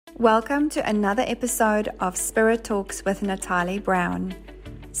Welcome to another episode of Spirit Talks with Natalie Brown.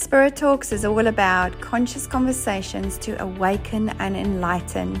 Spirit Talks is all about conscious conversations to awaken and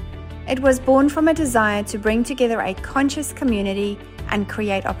enlighten. It was born from a desire to bring together a conscious community and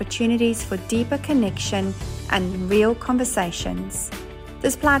create opportunities for deeper connection and real conversations.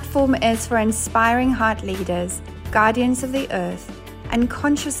 This platform is for inspiring heart leaders, guardians of the earth, and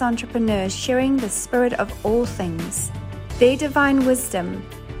conscious entrepreneurs sharing the spirit of all things, their divine wisdom,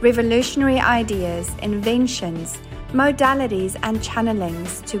 revolutionary ideas, inventions, modalities, and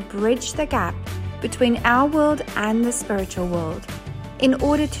channelings to bridge the gap between our world and the spiritual world in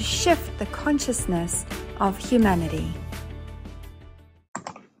order to shift the consciousness of humanity.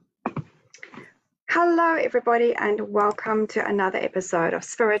 Hello everybody and welcome to another episode of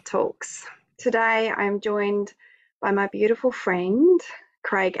Spirit Talks. Today I am joined by my beautiful friend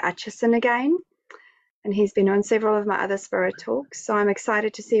Craig Acheson again, and he's been on several of my other Spirit Talks, so I'm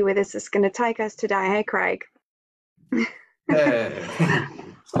excited to see where this is going to take us today. Hey Craig. Yeah.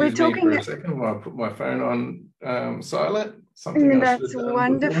 We're talking for a second while I put my phone on silent. Something that's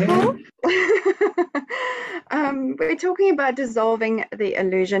wonderful. We're talking about dissolving the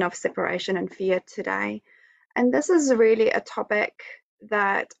illusion of separation and fear today, and this is really a topic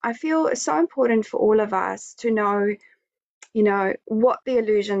that I feel is so important for all of us to know, what the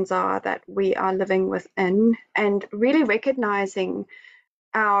illusions are that we are living within, and really recognizing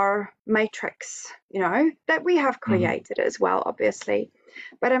our matrix, that we have created as well, obviously.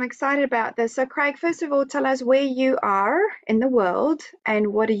 But I'm excited about this. So Craig, first of all, tell us where you are in the world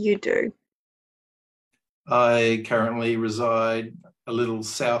and what do you do? I currently reside a little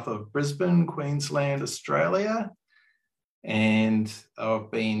south of Brisbane, Queensland, Australia, and I've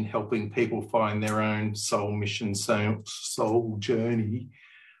been helping people find their own soul mission, soul journey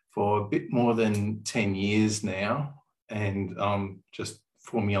for a bit more than 10 years now, and just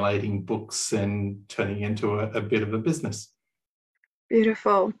formulating books and turning into a bit of a business.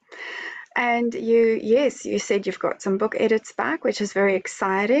 Beautiful. And you said you've got some book edits back, which is very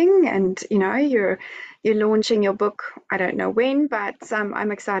exciting. And you're launching your book. I don't know when, but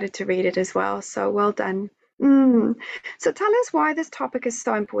I'm excited to read it as well. So well done. So tell us why this topic is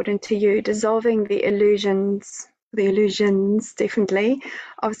so important to you, dissolving the illusions definitely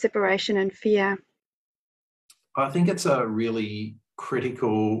of separation and fear. I think it's a really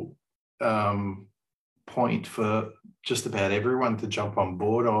critical point for just about everyone to jump on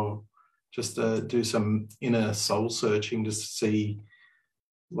board, or just to do some inner soul searching, just to see,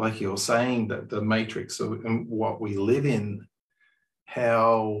 like you're saying, that the matrix of what we live in,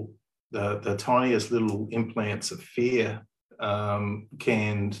 how the tiniest little implants of fear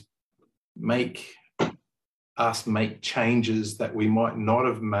can make us make changes that we might not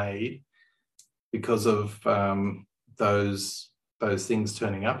have made because of those things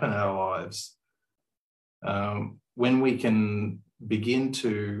turning up in our lives. When we can begin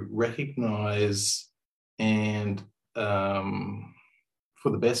to recognize and, for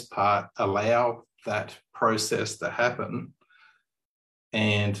the best part, allow that process to happen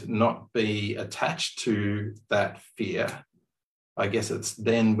and not be attached to that fear, I guess it's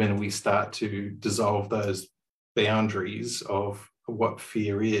then when we start to dissolve those boundaries of what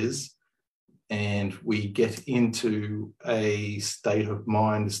fear is, and we get into a state of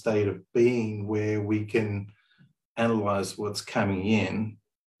mind, a state of being where we can analyze what's coming in,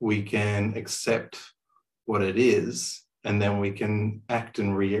 we can accept what it is, and then we can act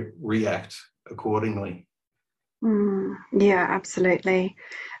and react accordingly. Yeah, absolutely.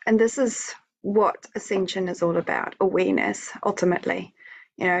 And this is what Ascension is all about, awareness, ultimately.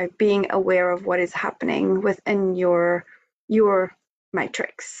 Being aware of what is happening within your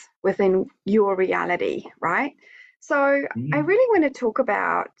matrix, within your reality, right? So I really want to talk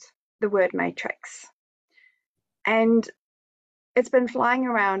about the word matrix. And it's been flying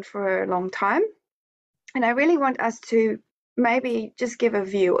around for a long time. And I really want us to maybe just give a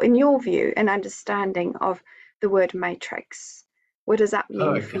view, in your view, an understanding of the word matrix. What does that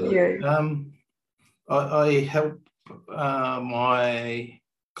mean for you? I help my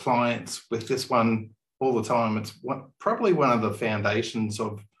clients with this one all the time. It's probably one of the foundations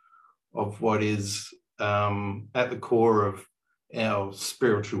of what is at the core of our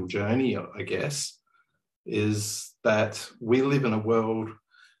spiritual journey, I guess, is that we live in a world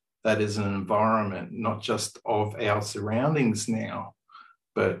that is an environment not just of our surroundings now,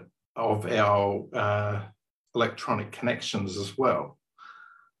 but of our electronic connections as well.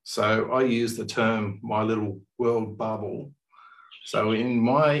 So I use the term my little world bubble. So in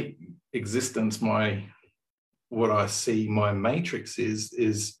my existence, what I see my matrix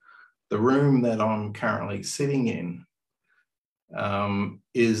is the room that I'm currently sitting in.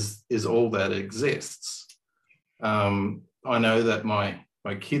 is all that exists. I know that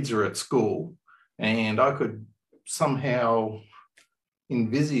my kids are at school, and I could somehow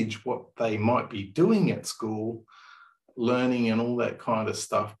envisage what they might be doing at school, learning and all that kind of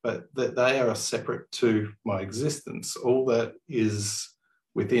stuff, but that they are separate to my existence. All that is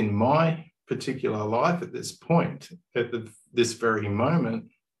within my particular life at this point, at this very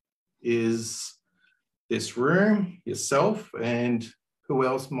moment, is this room, yourself, and who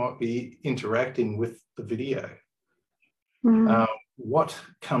else might be interacting with the video. What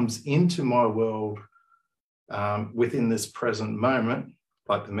comes into my world within this present moment,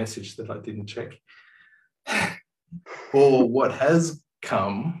 like the message that I didn't check, or what has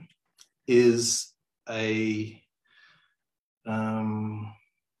come is the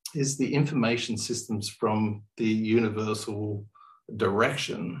information systems from the universal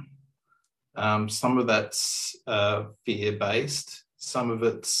direction. Some of that's fear-based, some of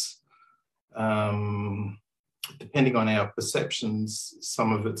it's depending on our perceptions,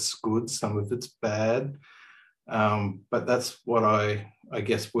 some of it's good, some of it's bad. But that's what I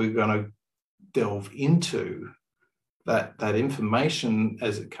guess we're going to delve into. That information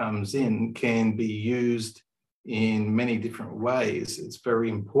as it comes in can be used in many different ways. It's very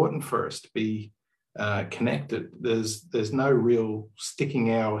important for us to be connected. There's no real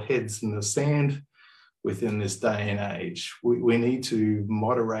sticking our heads in the sand within this day and age. We need to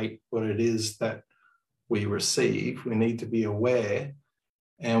moderate what it is that we receive. We need to be aware.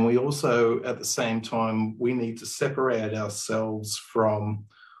 And we also, at the same time, we need to separate ourselves from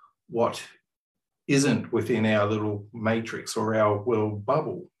what isn't within our little matrix or our world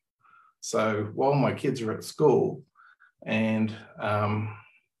bubble. So while my kids are at school and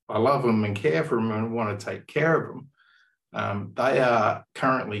I love them and care for them and want to take care of them, they are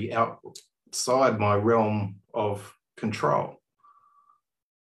currently outside my realm of control.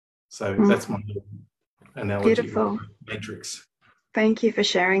 So that's my analogy. Beautiful. Matrix. Thank you for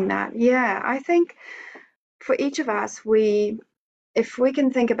sharing that. Yeah, I think for each of us, if we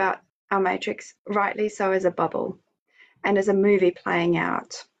can think about our matrix rightly so as a bubble and as a movie playing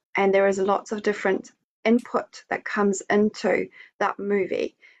out, and there is lots of different input that comes into that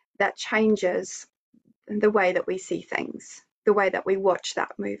movie that changes the way that we see things, the way that we watch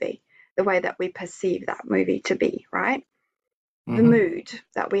that movie, the way that we perceive that movie to be, right? The mood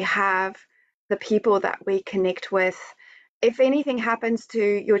that we have, the people that we connect with. If anything happens to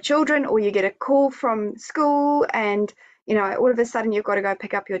your children, or you get a call from school and all of a sudden you've got to go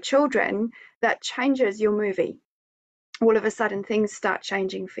pick up your children, that changes your movie. All of a sudden things start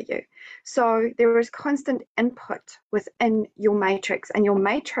changing for you. So there is constant input within your matrix, and your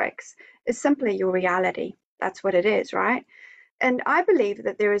matrix is simply your reality. That's what it is, right? And I believe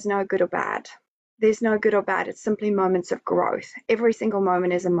that there is no good or bad. There's no good or bad. It's simply moments of growth. Every single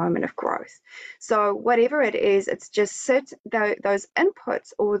moment is a moment of growth. So whatever it is, it's just those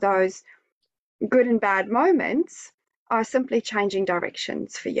inputs, or those good and bad moments, are simply changing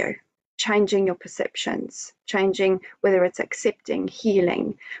directions for you, changing your perceptions, changing whether it's accepting,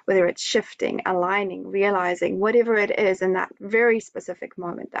 healing, whether it's shifting, aligning, realizing, whatever it is in that very specific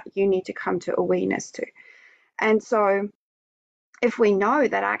moment that you need to come to awareness to. And so if we know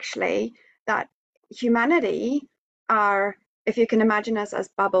that actually that humanity are, if you can imagine us as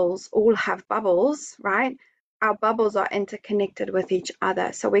bubbles, all have bubbles, right? Our bubbles are interconnected with each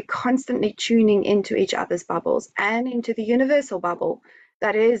other. So we're constantly tuning into each other's bubbles and into the universal bubble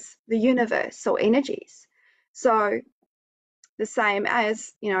that is the universe or energies. So the same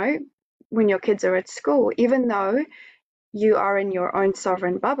as, when your kids are at school, even though you are in your own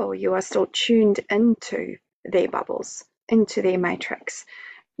sovereign bubble, you are still tuned into their bubbles, into their matrix.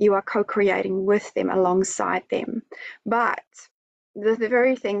 You are co-creating with them, alongside them. But the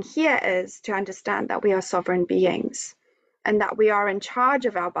very thing here is to understand that we are sovereign beings and that we are in charge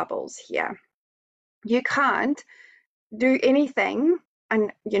of our bubbles here. You can't do anything,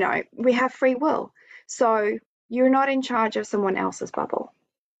 and we have free will. So you're not in charge of someone else's bubble.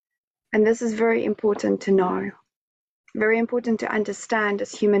 And this is very important to know, very important to understand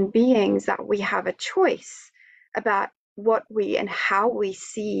as human beings, that we have a choice about what we and how we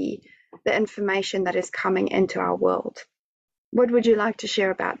see the information that is coming into our world. What would you like to share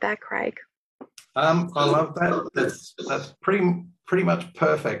about that, Craig? I love that. That's pretty much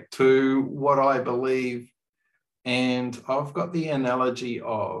perfect to what I believe. And I've got the analogy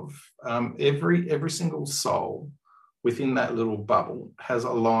of every single soul within that little bubble has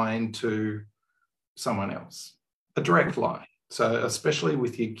a line to someone else, a direct line. So especially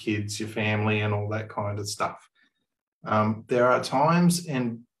with your kids, your family, and all that kind of stuff. There are times,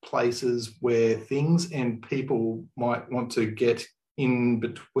 and places where things and people might want to get in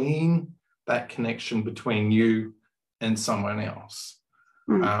between that connection between you and someone else,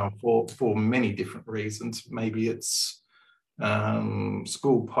 for many different reasons. Maybe it's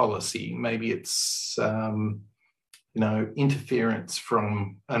school policy, maybe it's interference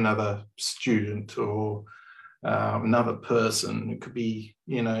from another student or another person. It could be,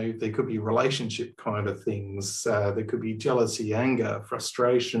 there could be relationship kind of things. There could be jealousy, anger,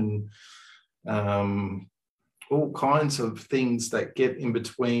 frustration, all kinds of things that get in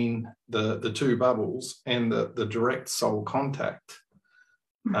between the two bubbles and the direct soul contact.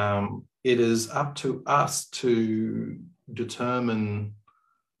 It is up to us to determine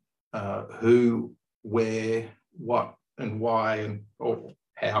who, where, what, and why, or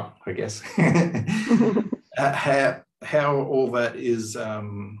how, I guess. How all that is,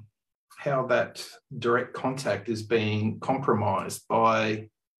 how that direct contact is being compromised by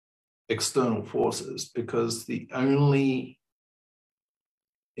external forces, because the only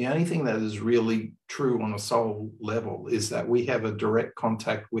thing that is really true on a soul level is that we have a direct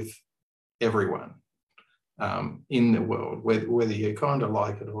contact with everyone in the world, whether you kind of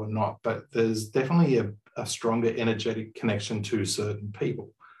like it or not. But there's definitely a stronger energetic connection to certain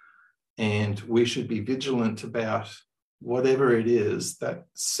people. And we should be vigilant about whatever it is that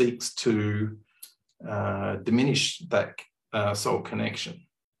seeks to diminish that soul connection.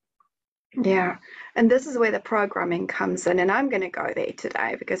 Yeah. And this is where the programming comes in. And I'm going to go there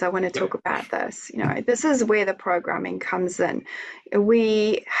today because I want to talk about this. This is where the programming comes in.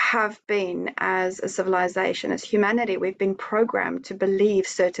 We have been, as a civilization, as humanity, we've been programmed to believe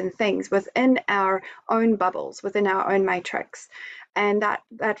certain things within our own bubbles, within our own matrix. And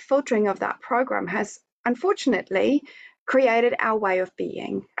that filtering of that program has, unfortunately, created our way of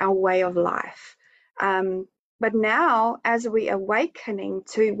being, our way of life. But now, as we're awakening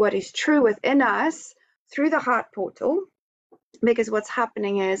to what is true within us through the heart portal, because what's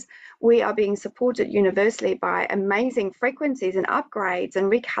happening is we are being supported universally by amazing frequencies and upgrades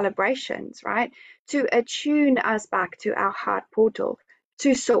and recalibrations, right? To attune us back to our heart portal,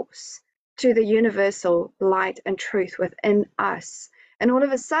 to source, to the universal light and truth within us. And all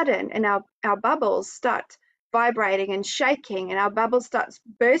of a sudden, and our bubbles start vibrating and shaking, and our bubble starts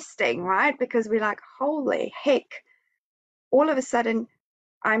bursting, right? Because we're like, holy heck. All of a sudden,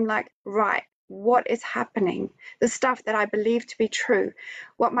 I'm like, right, what is happening? The stuff that I believe to be true,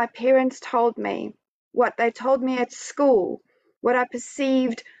 what my parents told me, what they told me at school, what I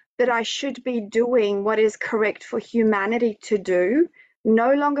perceived that I should be doing, what is correct for humanity to do,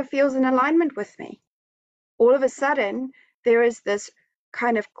 no longer feels in alignment with me. All of a sudden, there is this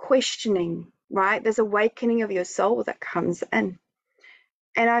kind of questioning, right? There's awakening of your soul that comes in.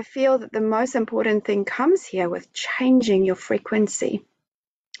 And I feel that the most important thing comes here with changing your frequency.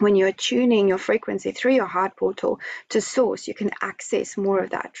 When you're tuning your frequency through your heart portal to source, you can access more of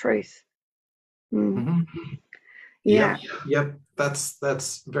that truth. Mm-hmm. Yeah. Yep.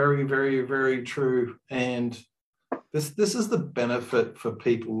 That's very, very, very true. And this is the benefit for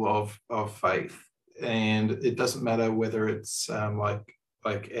people of faith. And it doesn't matter whether it's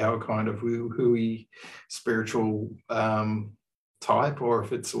like our kind of hooey spiritual type, or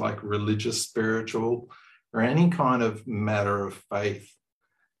if it's like religious spiritual, or any kind of matter of faith.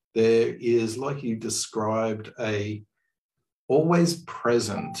 There is, like you described, a always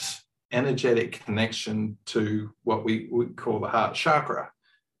present energetic connection to what we would call the heart chakra.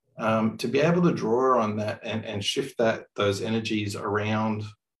 To be able to draw on that and shift those energies around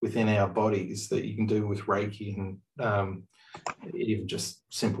within our bodies, that you can do with Reiki and even just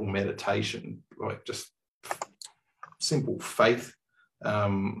simple meditation, like just simple faith.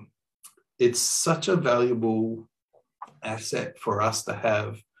 It's such a valuable asset for us to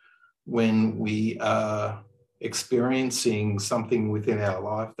have when we are experiencing something within our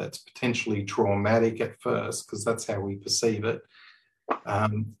life that's potentially traumatic at first, because that's how we perceive it.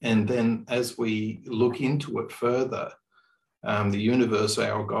 And then as we look into it further, the universe,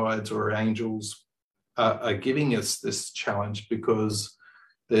 our guides or angels are giving us this challenge, because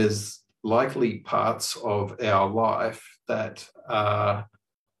there's likely parts of our life that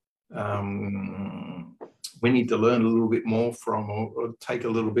we need to learn a little bit more from, or take a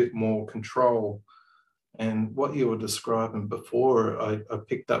little bit more control. And what you were describing before, I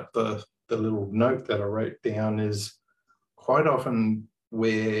picked up the little note that I wrote down, is quite often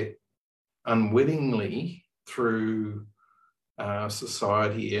we're unwittingly, through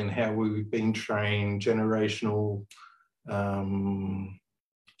society and how we've been trained, generational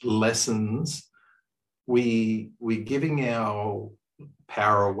lessons, we're giving our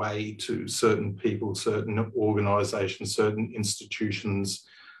power away to certain people, certain organizations, certain institutions,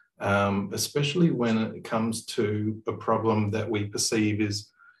 especially when it comes to a problem that we perceive is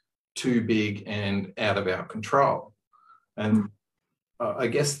too big and out of our control. And I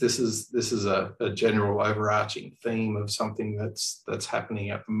guess this is a general overarching theme of something that's happening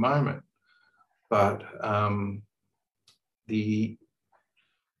at the moment. But the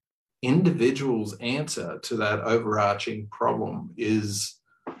individual's answer to that overarching problem is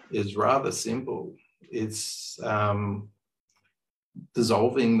rather simple. It's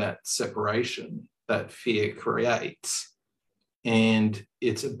dissolving that separation that fear creates. And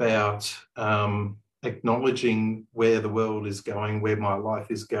it's about acknowledging where the world is going, where my life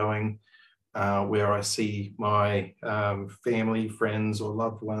is going, where I see my family, friends, or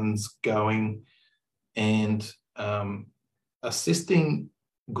loved ones going, and assisting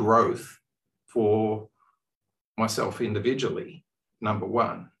growth for myself individually, number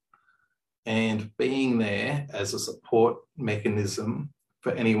one, and being there as a support mechanism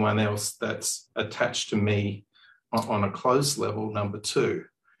for anyone else that's attached to me on a close level, number two.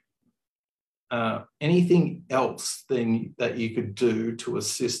 Anything else then that you could do to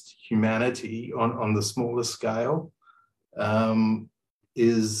assist humanity on the smaller scale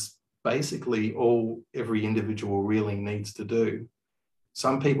is basically all every individual really needs to do.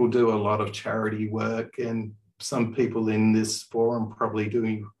 Some people do a lot of charity work, and some people in this forum probably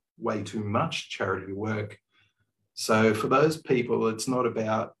doing way too much charity work. So for those people, it's not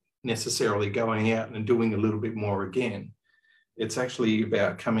about necessarily going out and doing a little bit more again. It's actually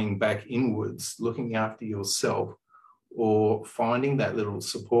about coming back inwards, looking after yourself, or finding that little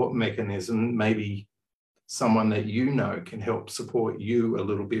support mechanism, maybe someone that you know can help support you a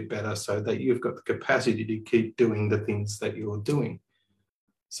little bit better so that you've got the capacity to keep doing the things that you're doing.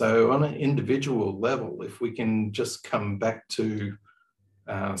 So on an individual level, if we can just come back to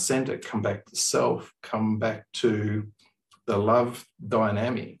center, come back to self, come back to the love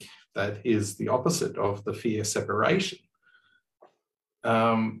dynamic that is the opposite of the fear separation,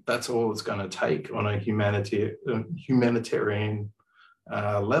 that's all it's going to take on a humanitarian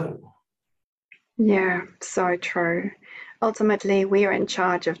level. Yeah, so true. Ultimately, we are in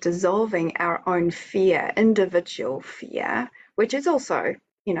charge of dissolving our own fear, individual fear, which is also,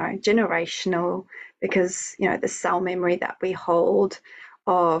 generational, because, the cell memory that we hold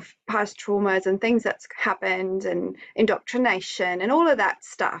of past traumas and things that's happened and indoctrination and all of that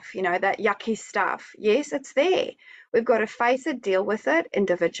stuff, that yucky stuff. Yes, it's there. We've got to face it, deal with it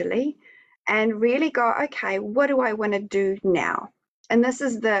individually, and really go, okay, what do I want to do now? And this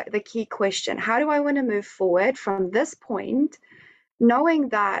is the key question. How do I want to move forward from this point, knowing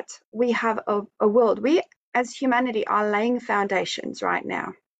that we have a world? We, as humanity, are laying foundations right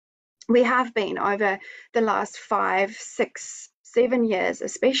now. We have been over the last 5, 6, 7 years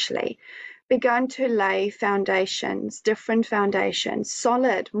especially, begun to lay foundations, different foundations,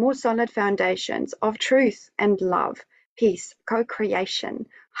 more solid foundations of truth and love, peace, co-creation,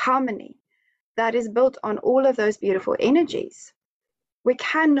 harmony, that is built on all of those beautiful energies. We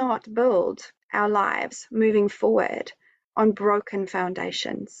cannot build our lives moving forward on broken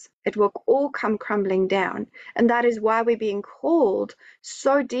foundations. It will all come crumbling down. And that is why we're being called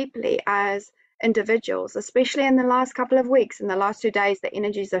so deeply as individuals, especially in the last couple of weeks. In the last 2 days, the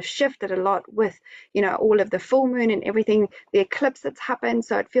energies have shifted a lot with, all of the full moon and everything, the eclipse that's happened,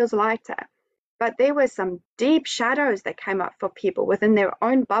 so it feels lighter. But there were some deep shadows that came up for people within their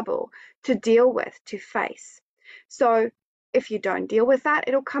own bubble to deal with, to face. So if you don't deal with that,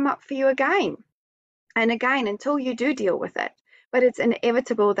 it'll come up for you again and again until you do deal with it. But it's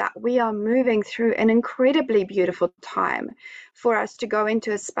inevitable that we are moving through an incredibly beautiful time for us to go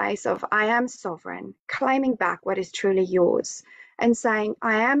into a space of I am sovereign, claiming back what is truly yours, and saying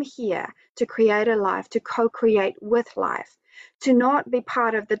I am here to create a life, to co-create with life, to not be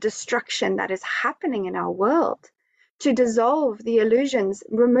part of the destruction that is happening in our world, to dissolve the illusions,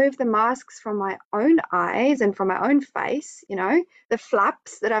 remove the masks from my own eyes and from my own face, the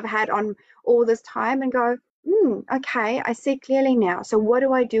flaps that I've had on all this time, and go, okay, I see clearly now. So what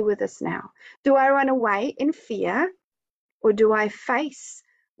do I do with this now? Do I run away in fear, or do I face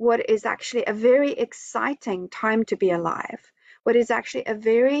what is actually a very exciting time to be alive? What is actually a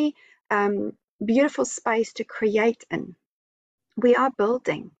very beautiful space to create in? We are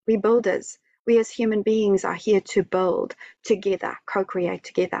building, we builders. We as human beings are here to build together, co-create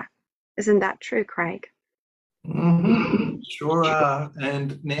together. Isn't that true, Craig? Mm-hmm. Sure are.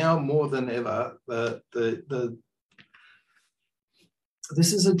 And now more than ever, this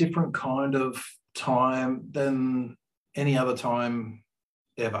is a different kind of time than any other time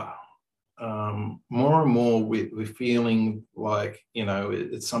ever. more and more we're feeling like, you know,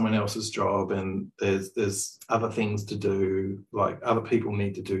 it's someone else's job, and there's other things to do, like other people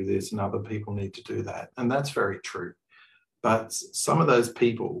need to do this and other people need to do that. And that's very true. But some of those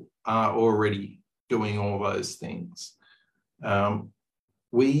people are already doing all those things.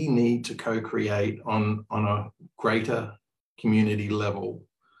 We need to co-create on a greater community level,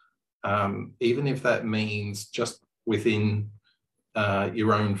 even if that means just within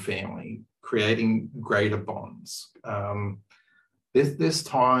your own family, creating greater bonds. This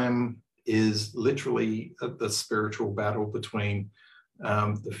time is literally the spiritual battle between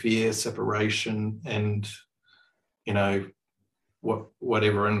the fear, separation, and, you know, what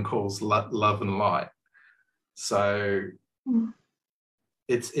everyone calls love and light. So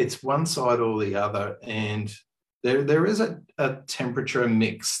it's one side or the other, and there is a temperature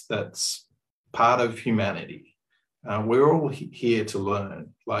mix that's part of humanity. We're all here to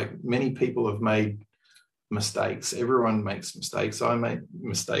learn. Like, many people have made mistakes. Everyone makes mistakes. I make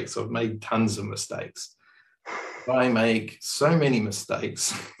mistakes. I've made tons of mistakes. I make so many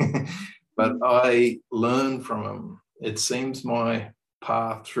mistakes, but I learn from them. It seems my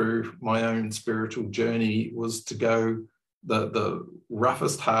path through my own spiritual journey was to go the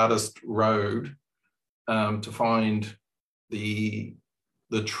roughest, hardest road to find the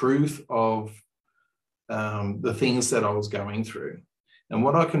truth of the things that I was going through. And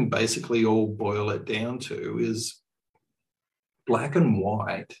what I can basically all boil it down to is black and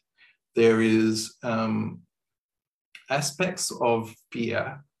white. There is aspects of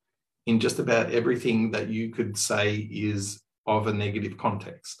fear in just about everything that you could say is of a negative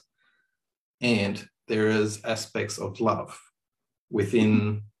context. And there is aspects of love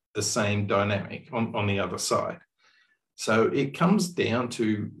within the same dynamic on the other side. So it comes down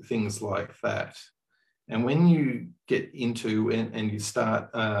to things like that. And when you get into and you start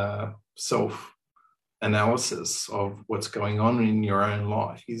self-analysis of what's going on in your own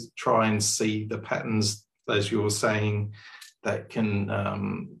life, you try and see the patterns, as you were saying, that can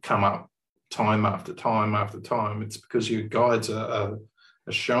come up time after time after time. It's because your guides are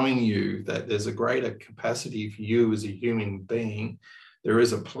showing you that there's a greater capacity for you as a human being. There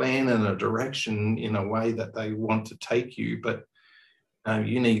is a plan and a direction in a way that they want to take you, but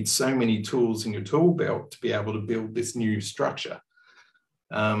you need so many tools in your tool belt to be able to build this new structure.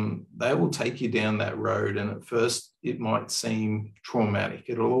 They will take you down that road, and at first it might seem traumatic.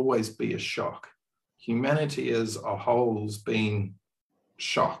 It'll always be a shock. Humanity as a whole has been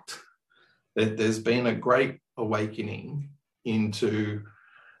shocked. There's been a great awakening into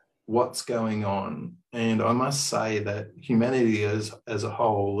what's going on. And I must say that humanity as a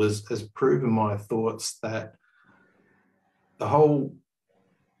whole has proven my thoughts that the whole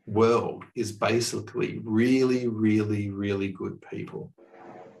world is basically really, really, really good people.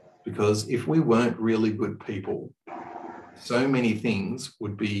 Because if we weren't really good people, so many things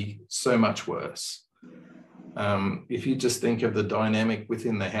would be so much worse. If you just think of the dynamic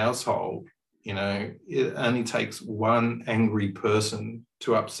within the household, you know, it only takes one angry person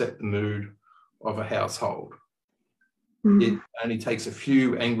to upset the mood of a household. It only takes a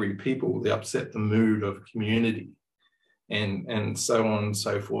few angry people to upset the mood of a community, and so on and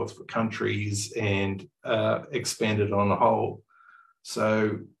so forth for countries, and expanded on a whole.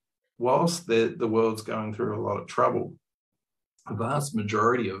 So whilst the world's going through a lot of trouble, a vast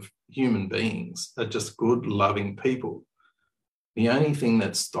majority of human beings are just good, loving people. The only thing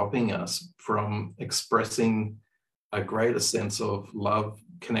that's stopping us from expressing a greater sense of love,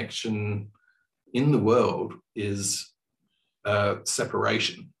 connection in the world is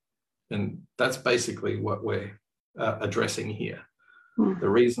separation. And that's basically what we're addressing here. The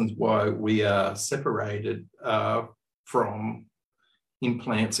reasons why we are separated from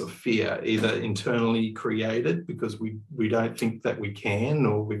implants of fear, either internally created because we don't think that we can,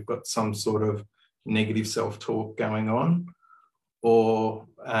 or we've got some sort of negative self-talk going on, or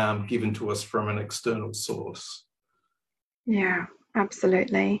given to us from an external source. Yeah,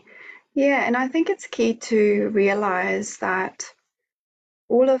 absolutely. Yeah, and I think it's key to realize that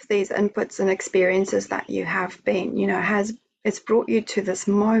all of these inputs and experiences that you have been, you know, it's brought you to this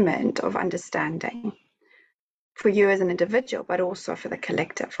moment of understanding for you as an individual, but also for the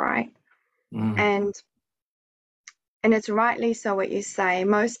collective, right? And it's rightly so what you say,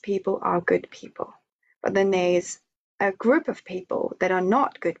 most people are good people, but then there's a group of people that are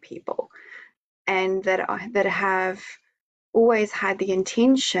not good people, and that have always had the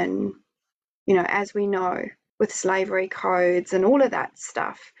intention, you know, as we know with slavery codes and all of that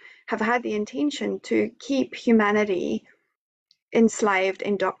stuff, have had the intention to keep humanity enslaved,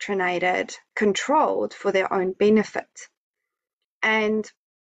 indoctrinated, controlled for their own benefit. And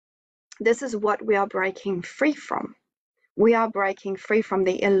this is what we are breaking free from. We are breaking free from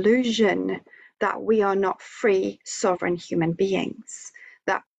the illusion that we are not free, sovereign human beings,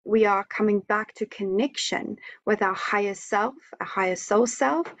 that we are coming back to connection with our higher self, our higher soul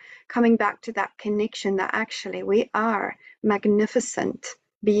self, coming back to that connection that actually we are magnificent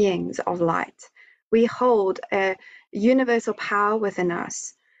beings of light. We hold a universal power within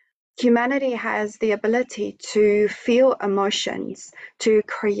us. Humanity has the ability to feel emotions, to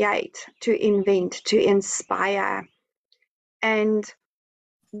create, to invent, to inspire. And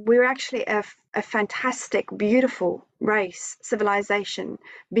we're actually a fantastic, beautiful race, civilization,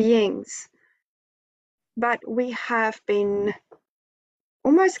 beings. But we have been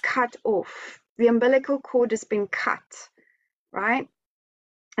almost cut off. The umbilical cord has been cut, right?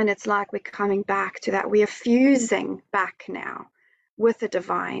 And it's like we're coming back to that. We are fusing back now with the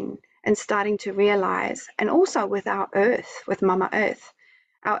divine and starting to realize, and also with our earth, with Mama Earth.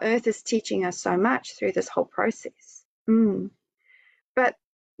 Our earth is teaching us so much through this whole process. But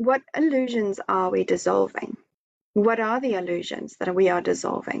what illusions are we dissolving? What are the illusions that we are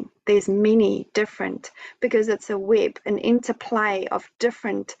dissolving? There's many different, because it's a web, an interplay of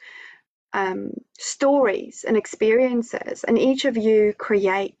different stories and experiences, and each of you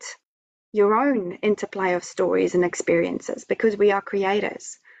create your own interplay of stories and experiences, because we are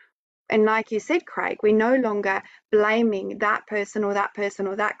creators. And like you said, Craig, we're no longer blaming that person or that person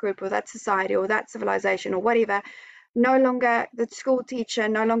or that group or that society or that civilization or whatever. No longer the school teacher,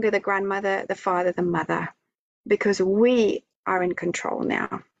 no longer the grandmother, the father, the mother, because we are in control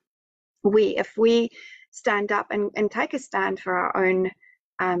now. If we stand up and take a stand for our own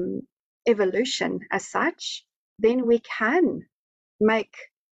evolution as such, then we can make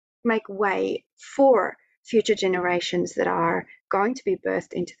way for future generations that are going to be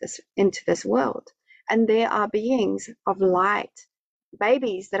birthed into this world. And there are beings of light,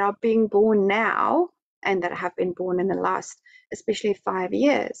 babies that are being born now and that have been born in the last, especially 5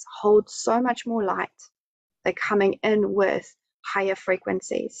 years, hold so much more light. They're coming in with higher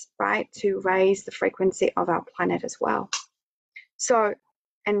frequencies, right, to raise the frequency of our planet as well. So,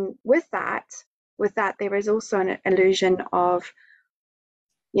 and with that, there is also an illusion of,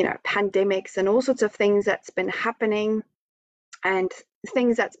 pandemics and all sorts of things that's been happening, and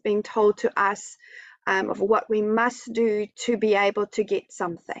things that's being told to us of what we must do to be able to get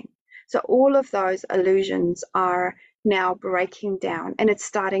something. So all of those illusions are now breaking down, and it's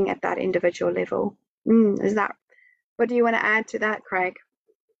starting at that individual level. What do you want to add to that, Craig?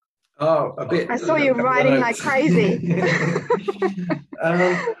 Oh, a bit. I saw you writing like crazy.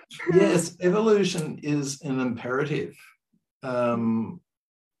 Yes, evolution is an imperative.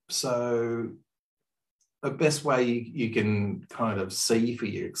 So the best way you can kind of see for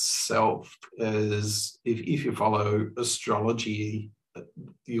yourself is if you follow astrology,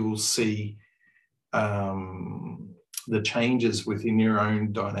 you'll see the changes within your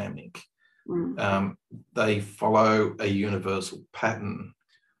own dynamic. They follow a universal pattern.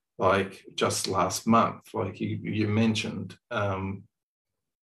 Like just last month, like you mentioned, a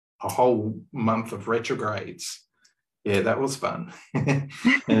whole month of retrogrades. Yeah, that was fun.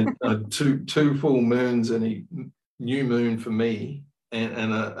 And two full moons and a new moon for me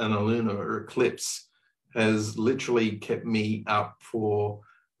and a lunar eclipse has literally kept me up for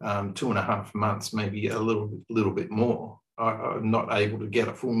 2.5 months, maybe a little bit more. I'm not able to get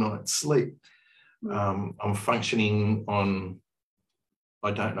a full night's sleep. I'm functioning on I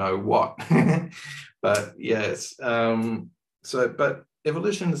don't know what, but yes. But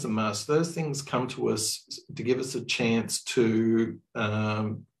evolution is a must. Those things come to us to give us a chance to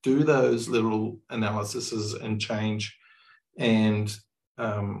do those little analyses and change. And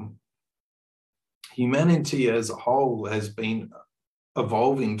humanity as a whole has been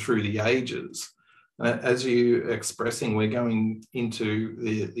evolving through the ages. As you're expressing, we're going into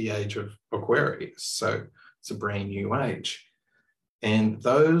the age of Aquarius. So it's a brand new age. And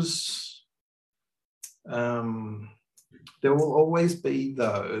those, there will always be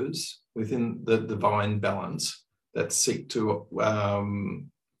those within the divine balance that seek to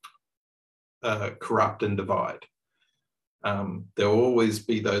corrupt and divide. There will always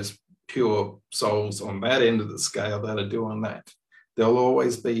be those pure souls on that end of the scale that are doing that. There'll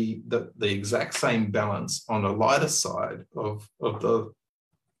always be the exact same balance on the lighter side of the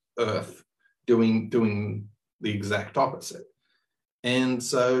earth doing the exact opposite. And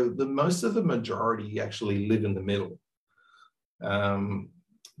so most of the majority actually live in the middle.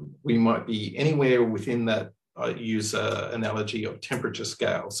 We might be anywhere within that. I use an analogy of temperature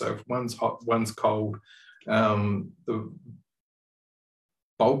scale. So if one's hot, one's cold, the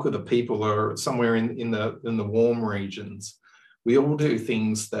bulk of the people are somewhere in the warm regions, we all do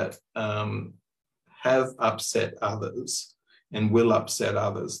things that have upset others and will upset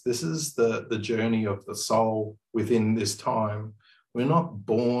others. This is the journey of the soul within this time. We're not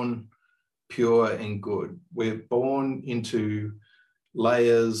born pure and good. We're born into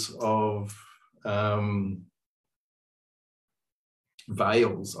layers of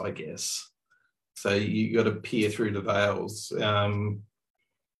veils, I guess. So you got to peer through the veils.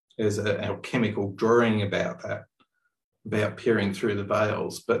 There's an alchemical drawing about that, about peering through the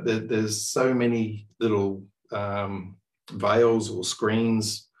veils. But there's so many little veils or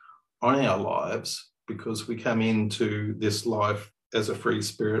screens on our lives because we come into this life as a free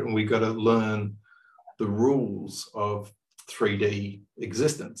spirit, and we got to learn the rules of 3D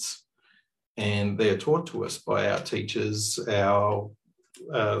existence. And they're taught to us by our teachers, our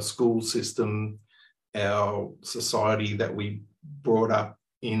school system, our society that we brought up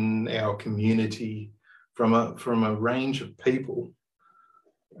in, our community, from a range of people.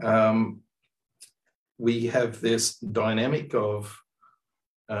 We have this dynamic of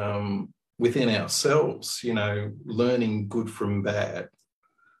within ourselves, learning good from bad,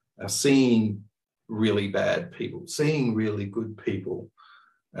 seeing really bad people, seeing really good people.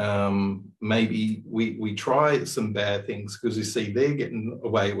 Maybe we try some bad things because we see they're getting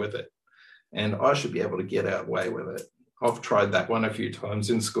away with it, and I should be able to get away with it. I've tried that one a few times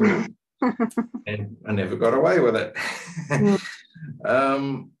in school and I never got away with it.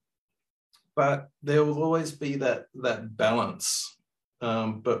 But there will always be that balance.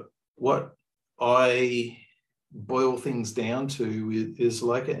 But what I boil things down to is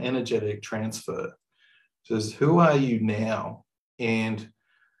like an energetic transfer. It says, who are you now? And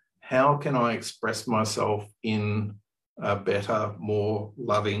how can I express myself in a better, more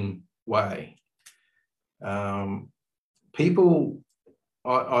loving way?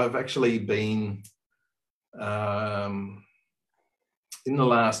 I've actually been, in the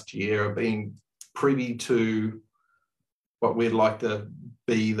last year, I've been privy to what we'd like to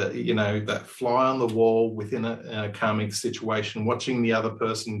be, that fly on the wall within a karmic situation, watching the other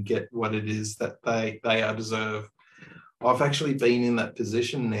person get what it is that they deserve. I've actually been in that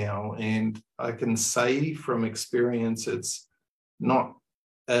position now, and I can say from experience, it's not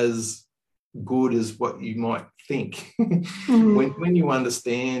as good as what you might think. When you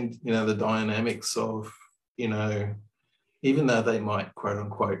understand, the dynamics of, even though they might quote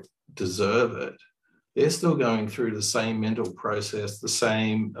unquote deserve it, they're still going through the same mental process, the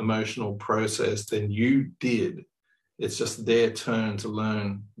same emotional process than you did. It's just their turn to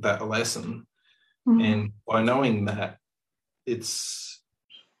learn that lesson. And by knowing that, it's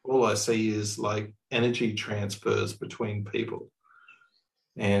all I see is like energy transfers between people.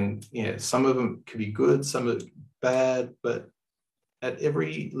 And some of them could be good, some of it bad, but at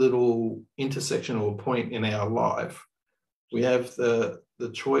every little intersection or point in our life, we have the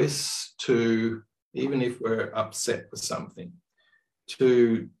choice to, even if we're upset with something,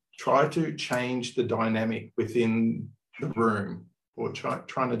 to try to change the dynamic within the room, or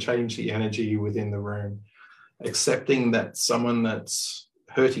trying to change the energy within the room, accepting that someone that's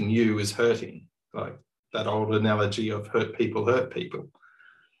hurting you is hurting, like that old analogy of hurt people,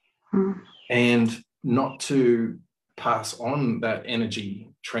 and not to pass on that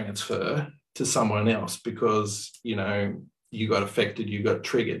energy transfer to someone else because, you got affected, you got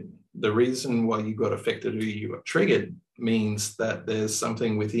triggered. The reason why you got affected or you got triggered means that there's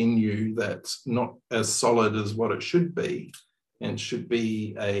something within you that's not as solid as what it should be, and should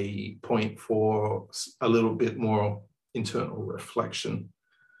be a point for a little bit more internal reflection.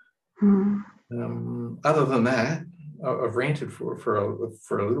 Other than that, I've ranted for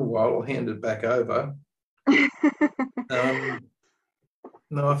a little while. I'll hand it back over.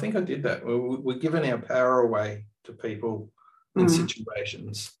 No, I think I did that. We're giving our power away to people in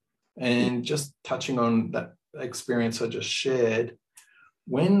situations. And just touching on that experience I just shared,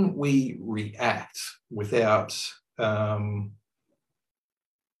 when we react without,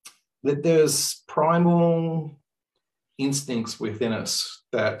 there's primal instincts within us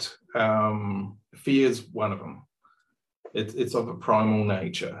that fear is one of them. It's of a primal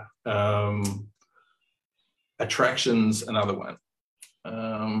nature. Attraction's another one.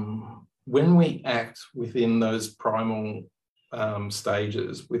 When we act within those primal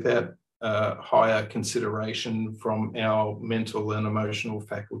stages without higher consideration from our mental and emotional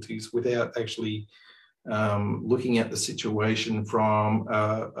faculties, without actually looking at the situation from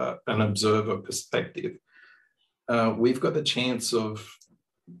an observer perspective, we've got the chance of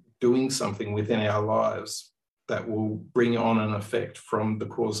doing something within our lives that will bring on an effect from the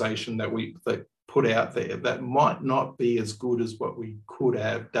causation that we put out there that might not be as good as what we could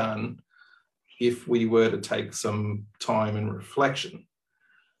have done if we were to take some time and reflection.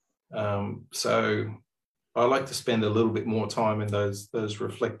 So I like to spend a little bit more time in those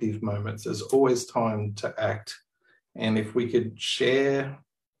reflective moments. There's always time to act. And if we could share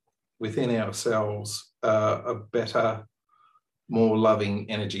within ourselves a better, more loving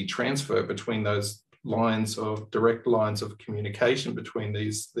energy transfer between those direct lines of communication between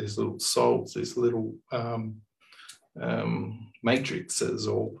these little souls, these little matrices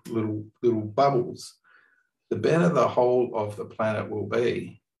or little bubbles, the better the whole of the planet will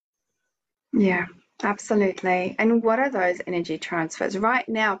be. Yeah, absolutely. And what are those energy transfers? Right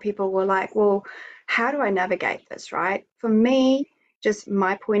now, people were like, well, how do I navigate this, right? For me, just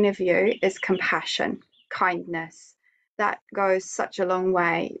my point of view is compassion, kindness. That goes such a long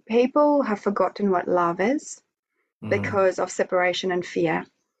way. People have forgotten what love is because of separation and fear,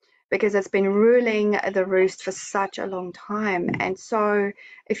 because it's been ruling the roost for such a long time. And so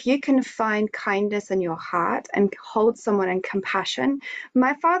if you can find kindness in your heart and hold someone in compassion,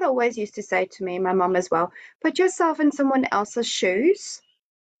 my father always used to say to me, my mom as well, put yourself in someone else's shoes,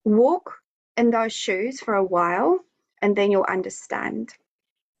 walk in those shoes for a while, and then you'll understand.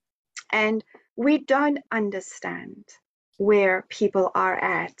 And we don't understand where people are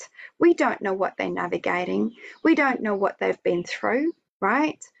at. We don't know what they're navigating. We don't know what they've been through,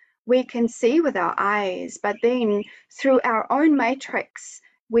 right? We can see with our eyes, but then through our own matrix,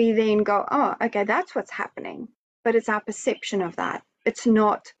 we then go, oh, okay, that's what's happening. But it's our perception of that. It's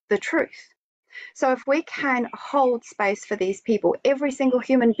not the truth. So if we can hold space for these people, every single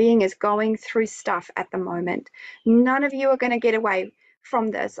human being is going through stuff at the moment. None of you are going to get away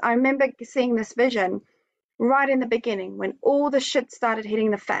from this. I remember seeing this vision right in the beginning when all the shit started hitting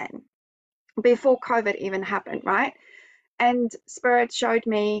the fan, before COVID even happened, right? And Spirit showed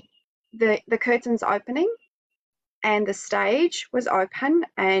me the curtains opening and the stage was open,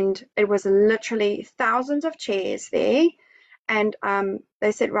 and it was literally thousands of chairs there. And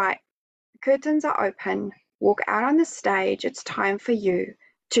they said, right, curtains are open, walk out on the stage, it's time for you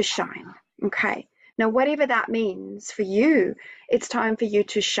to shine. Okay. Now, whatever that means for you, it's time for you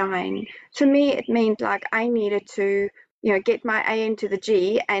to shine. To me, it meant like I needed to, get my A into the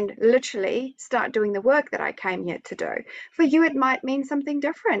G and literally start doing the work that I came here to do. For you, it might mean something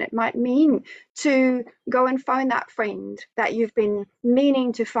different. It might mean to go and phone that friend that you've been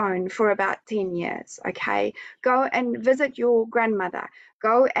meaning to phone for about 10 years, okay? Go and visit your grandmother.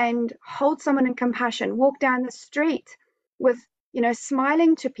 Go and hold someone in compassion. Walk down the street with,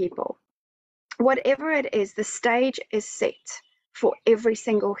 smiling to people. Whatever it is, the stage is set for every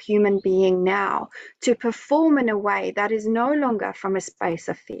single human being now to perform in a way that is no longer from a space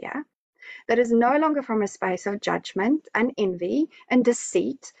of fear, that is no longer from a space of judgment and envy and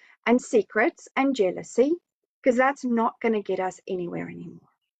deceit and secrets and jealousy, because that's not going to get us anywhere anymore.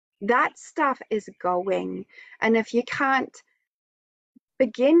 That stuff is going. And if you can't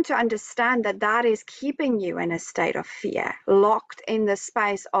begin to understand that that is keeping you in a state of fear, locked in the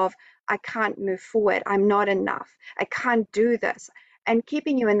space of, I can't move forward, I'm not enough, I can't do this, and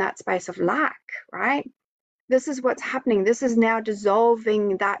keeping you in that space of lack, right? This is what's happening. This is now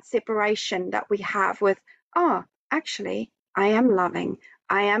dissolving that separation that we have with, oh, actually, I am loving,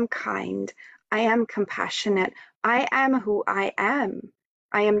 I am kind, I am compassionate, I am who I am.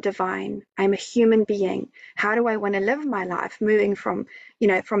 I am divine. I'm a human being. How do I want to live my life moving from,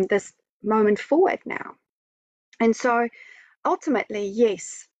 from this moment forward now? And so ultimately,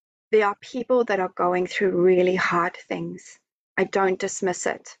 yes, there are people that are going through really hard things. I don't dismiss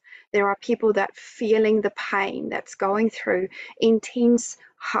it. There are people that feeling the pain, that's going through intense,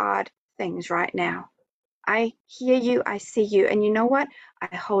 hard things right now. I hear you, I see you, and you know what?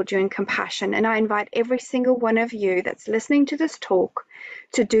 I hold you in compassion, and I invite every single one of you that's listening to this talk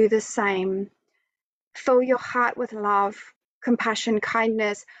to do the same. Fill your heart with love, compassion,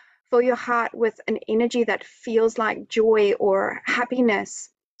 kindness. Fill your heart with an energy that feels like joy or happiness,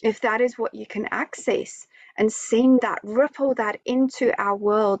 if that is what you can access, and send that, ripple that into our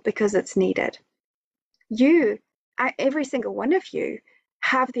world because it's needed. You, every single one of you,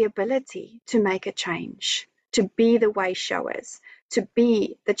 have the ability to make a change, to be the way showers, to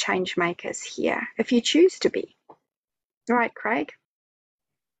be the change makers here, if you choose to be. All right, Craig?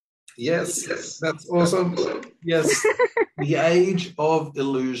 Yes, that's awesome. Yes, the age of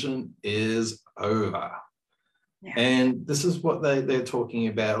illusion is over. Yeah. And this is what they're talking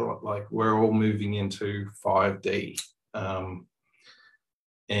about, like we're all moving into 5D.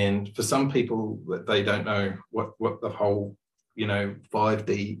 And for some people, they don't know what the whole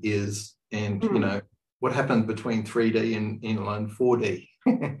 5D is, and what happened between 3D and inline 4D.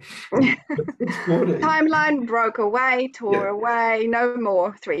 It's 4D. Timeline broke away, tore Yeah. away, no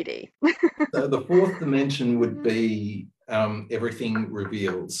more 3D. So the fourth dimension would be everything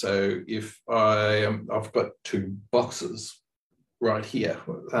revealed. So if I've got two boxes right here.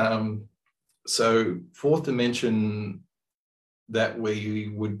 So fourth dimension that we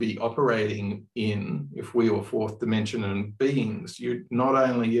would be operating in, if we were fourth dimension and beings, you'd not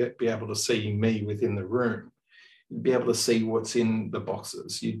only be able to see me within the room, you'd be able to see what's in the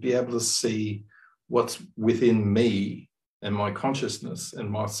boxes. You'd be able to see what's within me and my consciousness and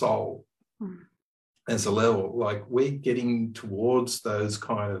my soul as a level. Like, we're getting towards those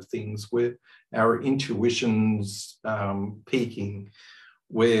kind of things where our intuition's peaking.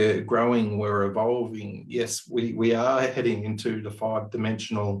 We're growing, we're evolving. Yes, we are heading into the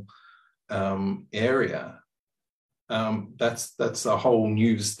 5-dimensional area. That's a whole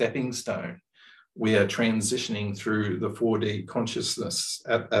new stepping stone. We are transitioning through the 4D consciousness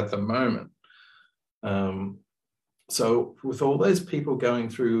at the moment. So with all those people going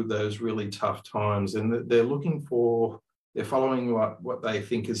through those really tough times, and they're following what they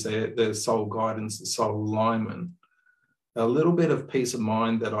think is their soul guidance, the soul alignment. A little bit of peace of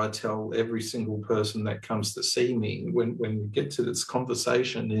mind that I tell every single person that comes to see me when we get to this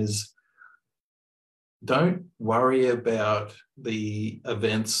conversation is, don't worry about the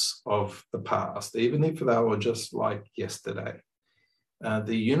events of the past, even if they were just like yesterday.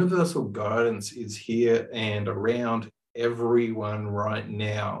 The universal guidance is here and around everyone right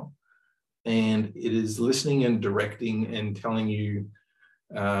now. And it is listening and directing and telling you,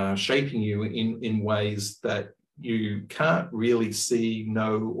 shaping you in ways that you can't really see,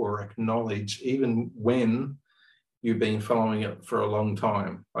 know, or acknowledge, even when you've been following it for a long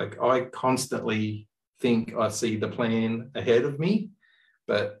time. Like, I constantly think I see the plan ahead of me,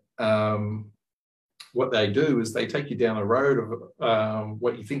 but what they do is they take you down a road of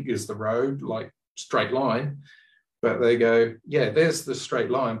what you think is the road, like straight line, but they go, yeah, there's the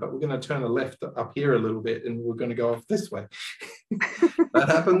straight line, but we're going to turn a left up here a little bit and we're going to go off this way. That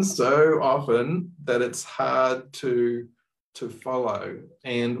happens so often that it's hard to follow.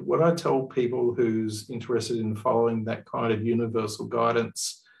 And what I tell people who's interested in following that kind of universal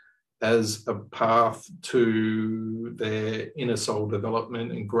guidance as a path to their inner soul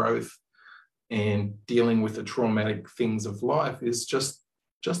development and growth and dealing with the traumatic things of life is just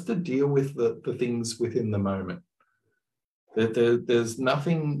to deal with the things within the moment. There's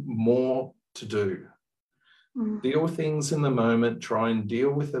nothing more to do. Deal with things in the moment, try and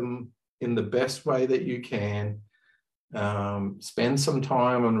deal with them in the best way that you can. Spend some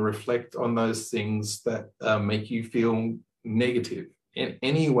time and reflect on those things that make you feel negative in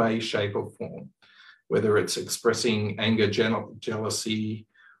any way, shape, or form, whether it's expressing anger, jealousy,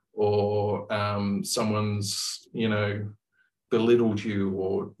 or someone's, belittled you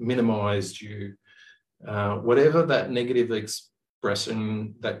or minimized you. Whatever that negative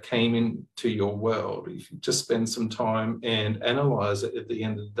expression that came into your world, if you just spend some time and analyze it at the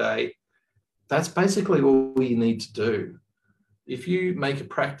end of the day, that's basically all you need to do. If you make a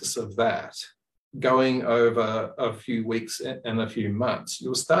practice of that, going over a few weeks and a few months,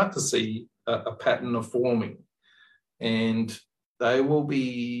 you'll start to see a pattern of forming, and they will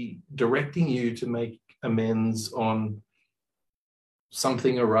be directing you to make amends on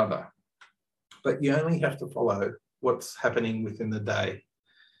something or other. But you only have to follow what's happening within the day.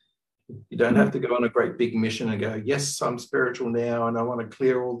 You don't have to go on a great big mission and go, yes, I'm spiritual now and I want to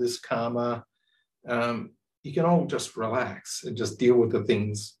clear all this karma. You can all just relax and just deal with the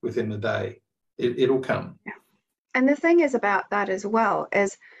things within the day. It'll come. Yeah. And the thing is about that as well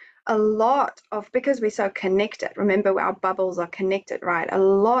is a lot of, because we're so connected, remember our bubbles are connected, right? A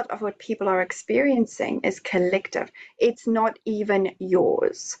lot of what people are experiencing is collective. It's not even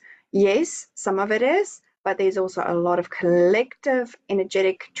yours. Yes, some of it is, but there's also a lot of collective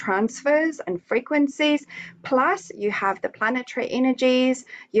energetic transfers and frequencies. Plus, you have the planetary energies,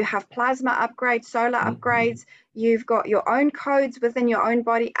 you have plasma upgrades, solar upgrades, you've got your own codes within your own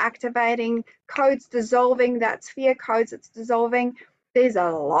body activating, codes dissolving, that sphere codes it's dissolving. There's a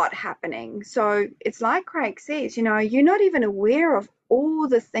lot happening. So it's like Craig says, you're not even aware of all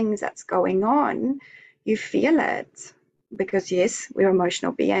the things that's going on. You feel it. Because yes, we're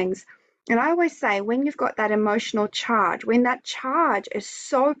emotional beings. And I always say, when you've got that emotional charge, when that charge is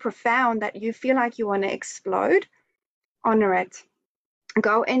so profound that you feel like you want to explode, honor it.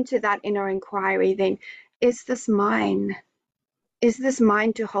 Go into that inner inquiry then. Is this mine? Is this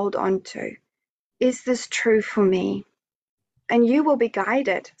mine to hold on to? Is this true for me? and you will be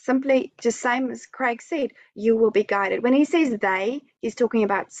guided. Simply, just same as Craig said, you will be guided. When he says they, he's talking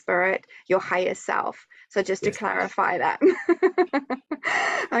about spirit, your higher self. So just to clarify that.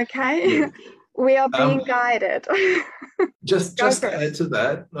 Okay. Yeah. We are being guided. Just to add to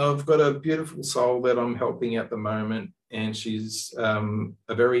that, I've got a beautiful soul that I'm helping at the moment, and she's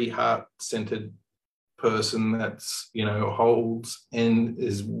a very heart-centered person that's, you know, holds and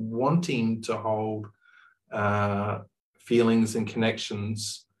is wanting to hold feelings and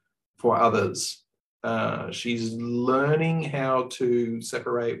connections for others. She's learning how to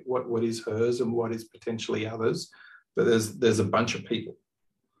separate what is hers and what is potentially others, but there's a bunch of people.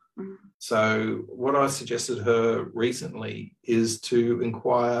 So what I suggested her recently is to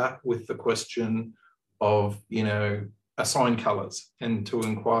inquire with the question of, you know, assign colours, and to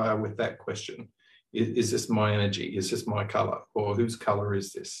inquire with that question, is this my energy? Is this my colour? Or whose colour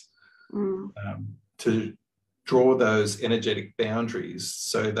is this? To draw those energetic boundaries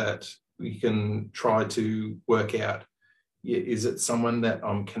so that we can try to work out, is it someone that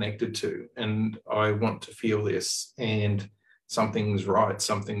I'm connected to and I want to feel this, and something's right,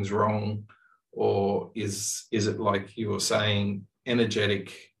 something's wrong? Or is it, like you were saying,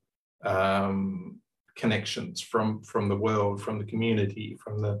 energetic connections from the world, from the community,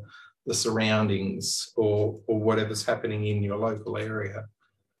 from the surroundings, or whatever's happening in your local area?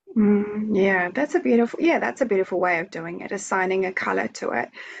 That's a beautiful way of doing it, assigning a color to it.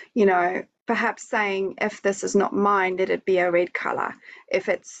 You know, perhaps saying, if this is not mine, let it be a red color. If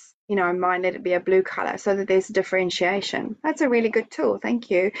it's, you know, mine, let it be a blue color, so that there's differentiation. That's a really good tool. Thank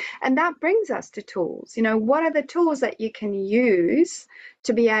you. And that brings us to tools. You know, what are the tools that you can use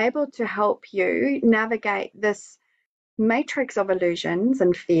to be able to help you navigate this matrix of illusions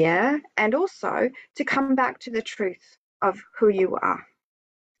and fear, and also to come back to the truth of who you are,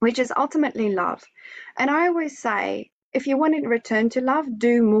 which is ultimately love. And I always say, if you want to return to love,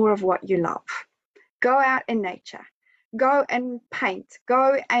 do more of what you love. Go out in nature. Go and paint.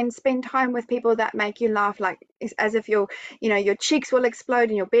 Go and spend time with people that make you laugh, like as if your cheeks will explode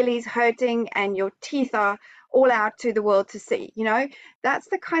and your belly's hurting and your teeth are all out to the world to see. You know, that's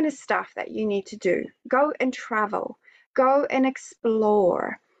the kind of stuff that you need to do. Go and travel. Go and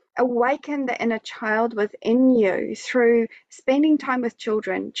explore. Awaken the inner child within you through spending time with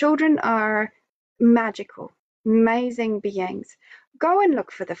children. Children are magical, amazing beings. Go and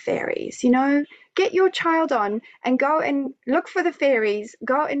look for the fairies, you know, get your child on and go and look for the fairies.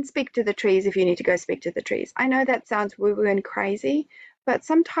 Go and speak to the trees if you need to go speak to the trees. I know that sounds woo-woo and crazy, but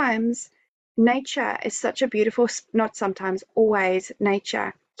sometimes nature is such a beautiful, not sometimes, always,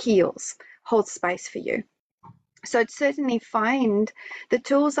 nature heals, holds space for you. So certainly find the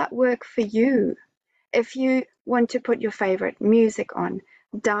tools that work for you. If you want to put your favorite music on,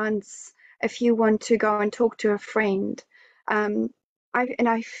 dance. If you want to go and talk to a friend.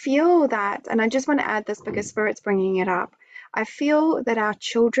 I feel that, and I just want to add this because Spirit's bringing it up, I feel that our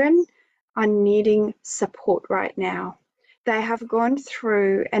children are needing support right now. They have gone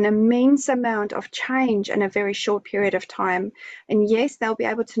through an immense amount of change in a very short period of time. And yes, they'll be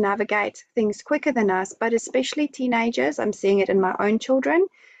able to navigate things quicker than us, but especially teenagers, I'm seeing it in my own children,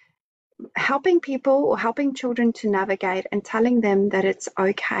 helping people or helping children to navigate and telling them that it's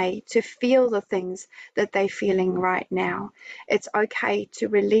okay to feel the things that they're feeling right now. It's okay to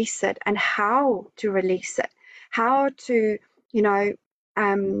release it, and how to release it, how to, you know,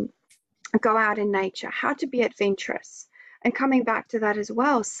 go out in nature, how to be adventurous. And coming back to that as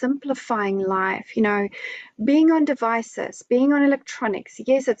well, simplifying life, you know, being on devices, being on electronics.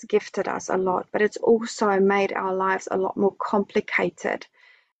 Yes, it's gifted us a lot, but it's also made our lives a lot more complicated.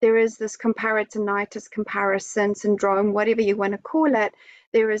 There is this comparisonitis, comparison syndrome, whatever you want to call it.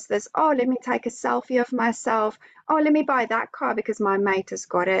 There is this, oh, let me take a selfie of myself. Oh, let me buy that car because my mate has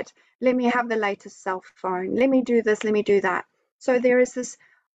got it. Let me have the latest cell phone. Let me do this, let me do that. So there is this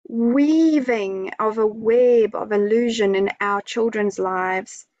weaving of a web of illusion in our children's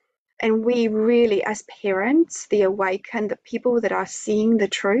lives. And we really, as parents, the awakened, the people that are seeing the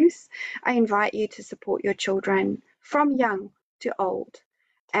truth, I invite you to support your children from young to old.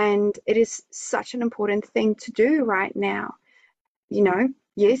 And it is such an important thing to do right now. You know,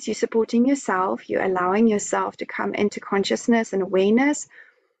 yes, you're supporting yourself, you're allowing yourself to come into consciousness and awareness,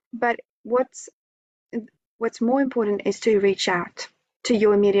 but what's more important is to reach out to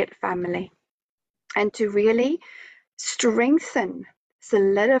your immediate family and to really strengthen,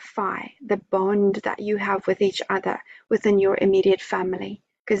 solidify the bond that you have with each other within your immediate family,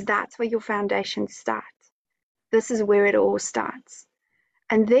 because that's where your foundation starts. This is where it all starts.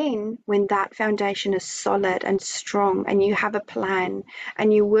 And then when that foundation is solid and strong and you have a plan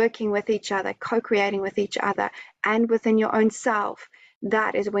and you're working with each other, co-creating with each other and within your own self,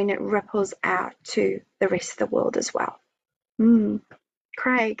 that is when it ripples out to the rest of the world as well.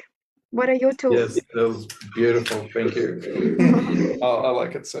 Craig, what are your tools? Yes, that was beautiful. Thank you. I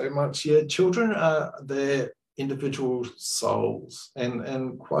like it so much. Yeah, children are their individual souls,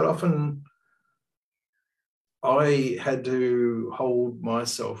 and quite often I had to hold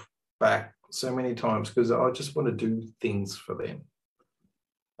myself back so many times because I just want to do things for them.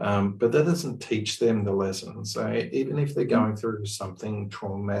 But that doesn't teach them the lesson. So even if they're going through something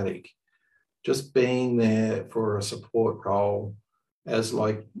traumatic, just being there for a support role, as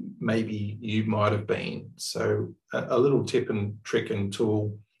like maybe you might have been. So a little tip and trick and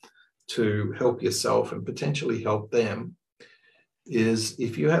tool to help yourself and potentially help them is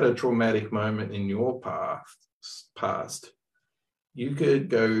if you had a traumatic moment in your past, you could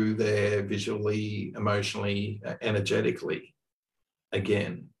go there visually, emotionally, energetically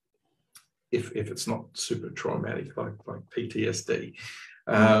again, if it's not super traumatic like PTSD,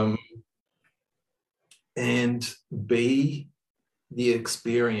 and be the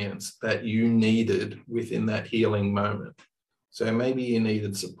experience that you needed within that healing moment. So maybe you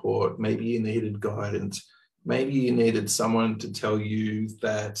needed support, maybe you needed guidance, maybe you needed someone to tell you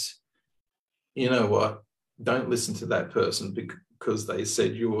that, you know what, don't listen to that person because they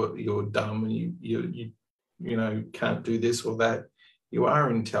said you're dumb and you know can't do this or that. You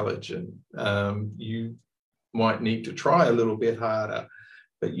are intelligent. You might need to try a little bit harder,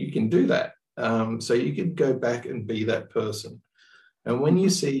 but you can do that. So you can go back and be that person. And when you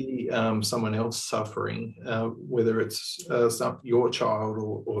see someone else suffering, whether it's your child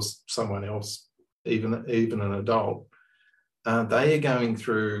or someone else, even an adult, they are going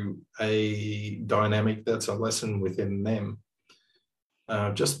through a dynamic that's a lesson within them.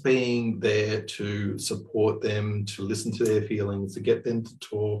 Just being there to support them, to listen to their feelings, to get them to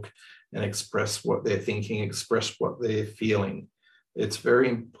talk and express what they're thinking, express what they're feeling. It's very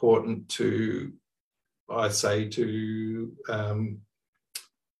important to, I say, to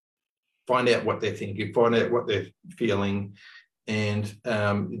find out what they're thinking, find out what they're feeling, and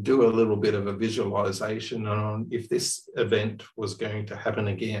do a little bit of a visualization on if this event was going to happen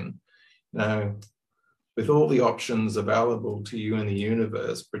again. You know, with all the options available to you in the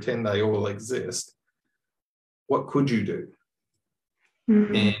universe, pretend they all exist. What could you do?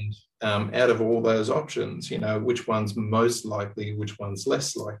 And out of all those options, you know, which one's most likely, which one's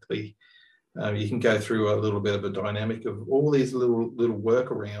less likely? You can go through a little bit of a dynamic of all these little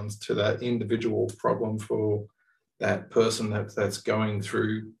workarounds to that individual problem for that person that's going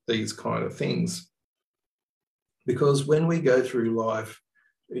through these kind of things. Because when we go through life,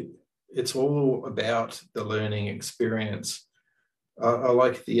 it's all about the learning experience. I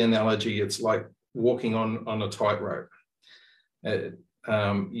like the analogy, it's like walking on a tightrope.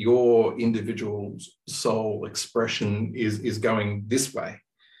 Your individual soul expression is going this way,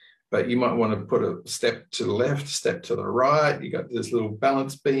 but you might want to put a step to the left, step to the right. You got this little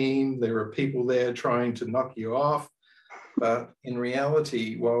balance beam. There are people there trying to knock you off. But in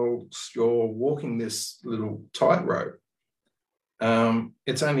reality, whilst you're walking this little tightrope,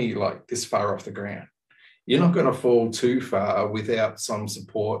 it's only like this far off the ground. You're not going to fall too far without some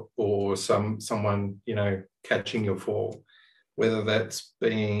support or someone, you know, catching your fall, whether that's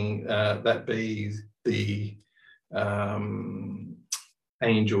being that be the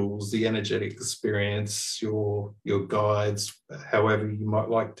angels, the energetic experience, your guides, however you might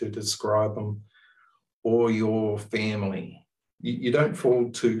like to describe them, or your family. You don't fall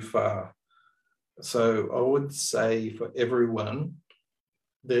too far. So I would say for everyone,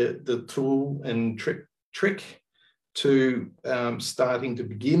 the tool and trick to starting to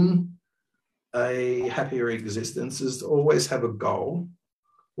begin a happier existence is to always have a goal,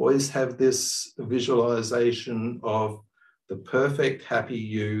 always have this visualization of the perfect happy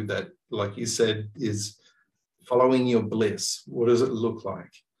you that, like you said, is following your bliss. What does it look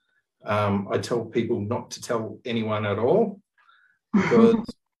like? I tell people not to tell anyone at all, because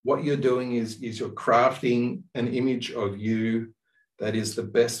what you're doing is you're crafting an image of you that is the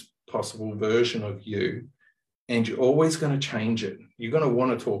best possible version of you, and you're always going to change it. You're going to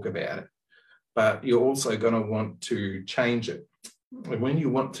want to talk about it, but you're also going to want to change it. And when you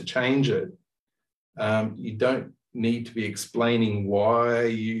want to change it, you don't need to be explaining why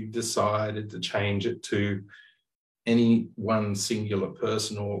you decided to change it to any one singular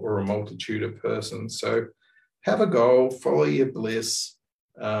person or a multitude of persons. So have a goal, follow your bliss,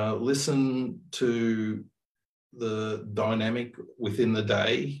 listen to the dynamic within the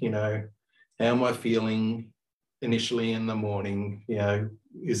day. You know, how am I feeling? initially in the morning,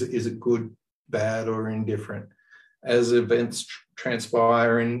 is it good, bad, or indifferent? As events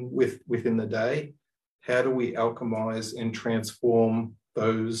transpire within the day, how do we alchemize and transform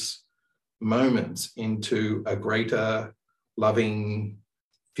those moments into a greater loving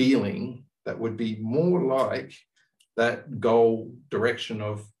feeling that would be more like that goal direction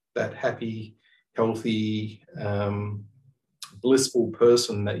of that happy, healthy, blissful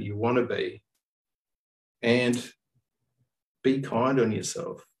person that you want to be? And be kind on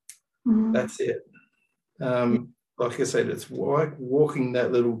yourself. That's it. Like I said, it's like walking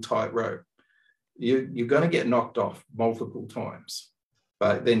that little tightrope. You're going to get knocked off multiple times,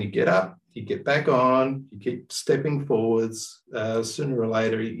 but then you get up, you get back on, you keep stepping forwards. Sooner or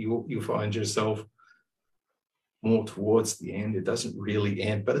later, you'll find yourself more towards the end. It doesn't really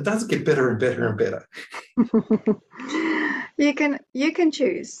end, but it does get better and better and better. You can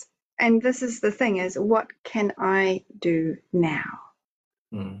choose. And this is the thing, is what can I do now?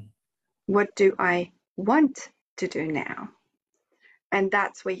 What do I want to do now? And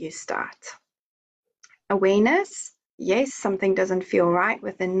that's where you start. Awareness, yes, something doesn't feel right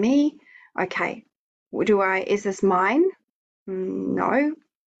within me. Okay, is this mine? No,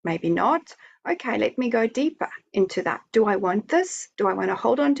 maybe not. Okay, let me go deeper into that. Do I want this? Do I want to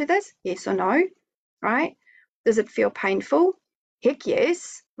hold on to this? Yes or no, right? Does it feel painful? Heck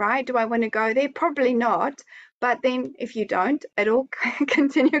yes, right? Do I want to go there? Probably not. But then if you don't, it'll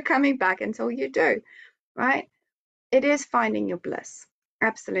continue coming back until you do, right? It is finding your bliss.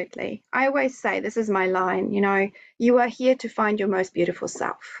 Absolutely. I always say, this is my line, you are here to find your most beautiful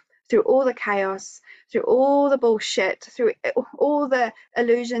self through all the chaos, through all the bullshit, through all the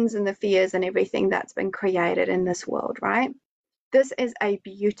illusions and the fears and everything that's been created in this world, right? This is a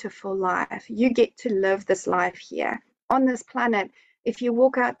beautiful life. You get to live this life here on this planet. If you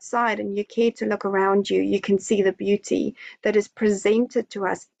walk outside and you care to look around you, you can see the beauty that is presented to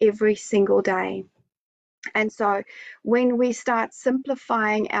us every single day. And so when we start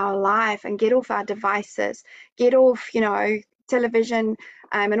simplifying our life and get off our devices, get off, television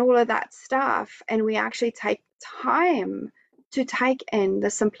and all of that stuff, and we actually take time to take in the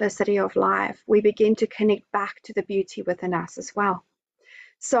simplicity of life, we begin to connect back to the beauty within us as well.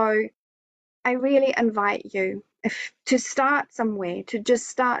 So I really invite you to start somewhere, to just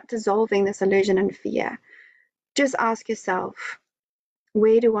start dissolving this illusion and fear. Just ask yourself,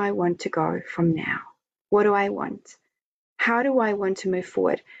 where do I want to go from now? What do I want? How do I want to move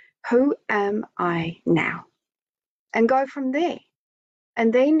forward? Who am I now? And go from there.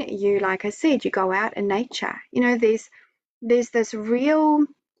 And then you, like I said, you go out in nature. There's this real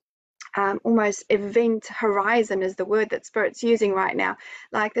almost event horizon is the word that Spirit's using right now.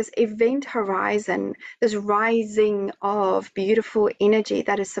 Like this event horizon, this rising of beautiful energy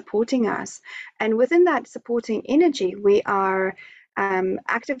that is supporting us. And within that supporting energy, we are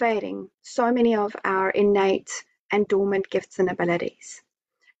activating so many of our innate and dormant gifts and abilities.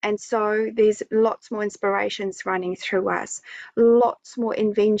 And so there's lots more inspirations running through us, lots more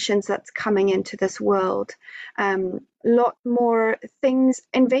inventions that's coming into this world, lot more things,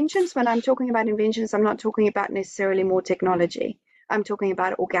 inventions. When I'm talking about inventions, I'm not talking about necessarily more technology. I'm talking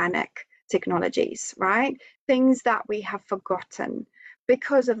about organic technologies, right? Things that we have forgotten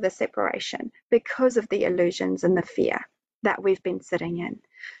because of the separation, because of the illusions and the fear that we've been sitting in.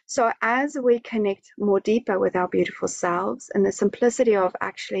 So as we connect more deeper with our beautiful selves and the simplicity of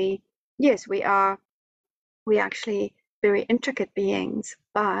actually, yes, we actually very intricate beings,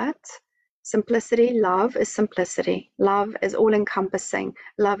 but simplicity, love is simplicity. Love is all encompassing.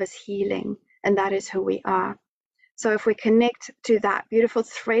 Love is healing, and that is who we are. So if we connect to that beautiful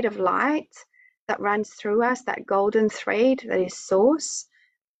thread of light that runs through us, that golden thread that is source,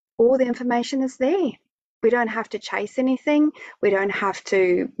 all the information is there. We don't have to chase anything. We don't have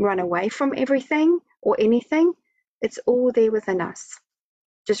to run away from everything or anything. It's all there within us.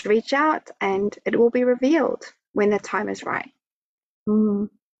 Just reach out and it will be revealed when the time is right.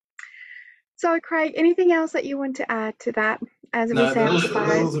 So, Craig, anything else that you want to add to that?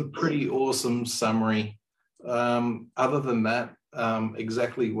 That was a pretty awesome summary. Other than that,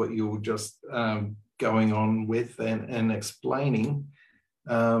 exactly what you were just going on with and explaining,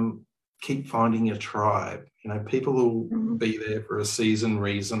 keep finding your tribe. People will be there for a season,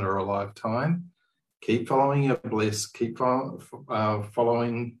 reason, or a lifetime. Keep following your bliss. Keep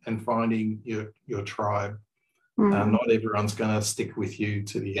following and finding your tribe. Not everyone's going to stick with you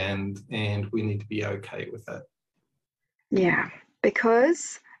to the end, and we need to be okay with that. Yeah,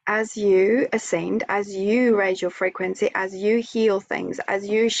 because as you ascend, as you raise your frequency, as you heal things, as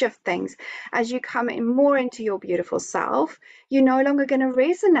you shift things, as you come in more into your beautiful self, you're no longer going to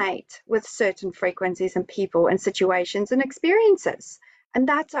resonate with certain frequencies and people and situations and experiences. And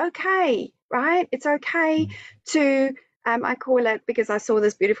that's okay, right? It's okay to, I call it, because I saw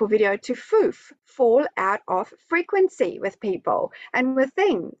this beautiful video, to fall out of frequency with people and with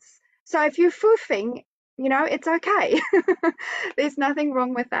things. So if you're foofing, it's okay. There's nothing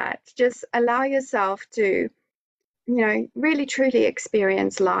wrong with that. Just allow yourself to, really truly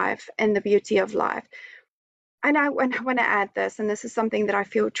experience life and the beauty of life. And I want to add this, and this is something that I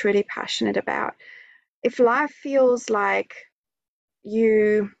feel truly passionate about. If life feels like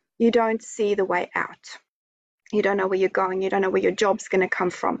you don't see the way out, you don't know where you're going, you don't know where your job's going to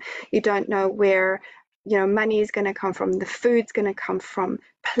come from, you don't know where money is going to come from, the food's going to come from,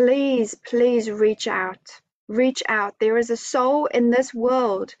 please reach out. There is a soul in this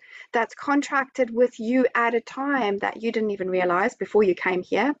world that's contracted with you at a time that you didn't even realize before you came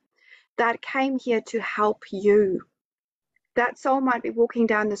here, that came here to help you. That soul might be walking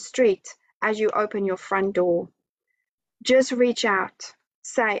down the street as you open your front door. Just reach out,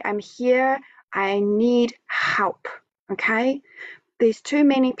 say, I'm here, I need help. Okay? There's too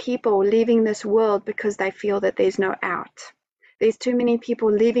many people leaving this world because they feel that there's no out. There's too many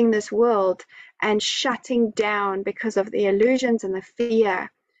people leaving this world and shutting down because of the illusions and the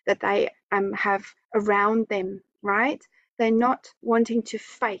fear that they have around them, right? They're not wanting to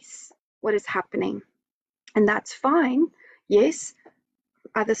face what is happening. And that's fine. Yes,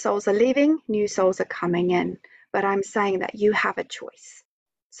 other souls are leaving, new souls are coming in. But I'm saying that you have a choice.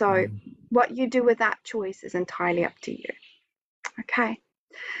 So what you do with that choice is entirely up to you. Okay.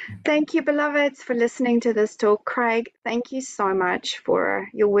 Thank you, beloveds, for listening to this talk. Craig, thank you so much for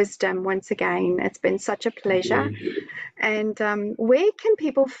your wisdom once again. It's been such a pleasure. And where can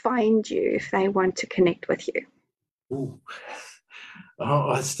people find you if they want to connect with you? Ooh. Oh,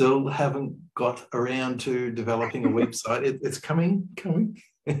 I still haven't got around to developing a website. It's coming.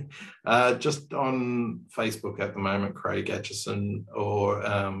 Just on Facebook at the moment, Craig Acheson, or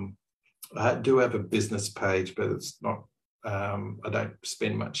I do have a business page, but it's not, I don't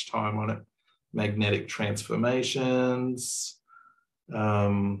spend much time on it. Magnetic Transformations.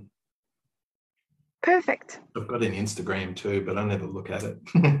 Perfect. I've got an Instagram too, but I never look at it.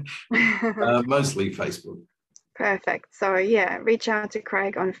 Mostly Facebook. Perfect. So yeah, reach out to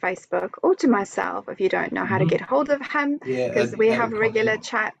Craig on Facebook or to myself if you don't know how to get hold of him, because we have regular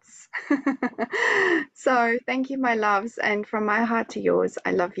chats. So thank you, my loves, and from my heart to yours,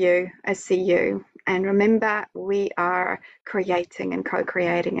 I love you, I see you, and remember, we are creating and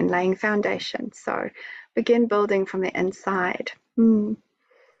co-creating and laying foundations. So begin building from the inside.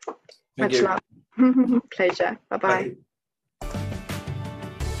 Much love. Pleasure. Bye-bye.